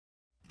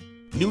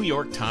New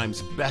York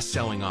Times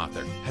best-selling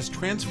author, has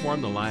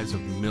transformed the lives of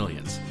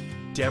millions.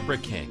 Deborah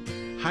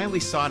King, highly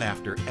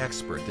sought-after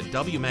expert that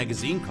W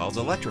Magazine calls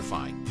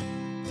electrifying.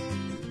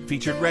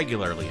 Featured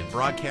regularly in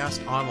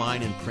broadcast,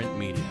 online, and print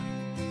media.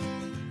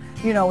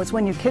 You know, it's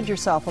when you kid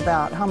yourself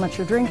about how much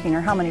you're drinking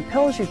or how many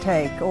pills you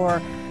take or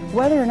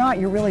whether or not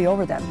you're really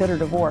over that bitter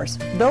divorce.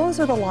 Those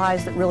are the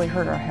lies that really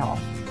hurt our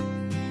health.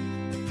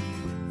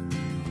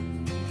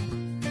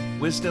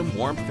 Wisdom,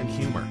 warmth, and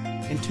humor,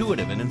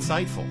 intuitive and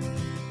insightful.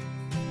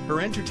 Her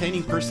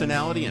entertaining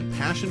personality and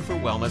passion for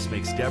wellness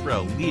makes Deborah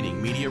a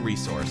leading media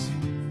resource.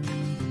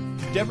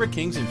 Deborah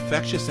King's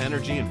infectious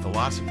energy and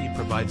philosophy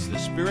provides the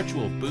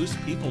spiritual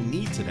boost people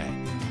need today.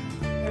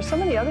 There's so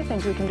many other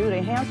things we can do to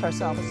enhance our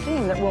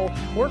self-esteem that will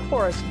work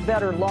for us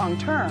better long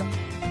term.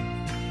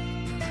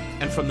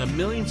 And from the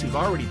millions who've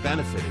already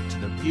benefited to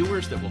the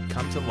viewers that will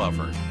come to love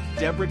her,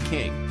 Deborah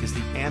King is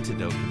the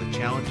antidote to the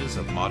challenges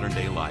of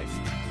modern-day life.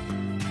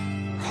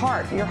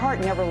 Your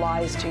heart never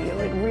lies to you.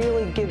 It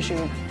really gives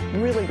you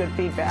really good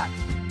feedback.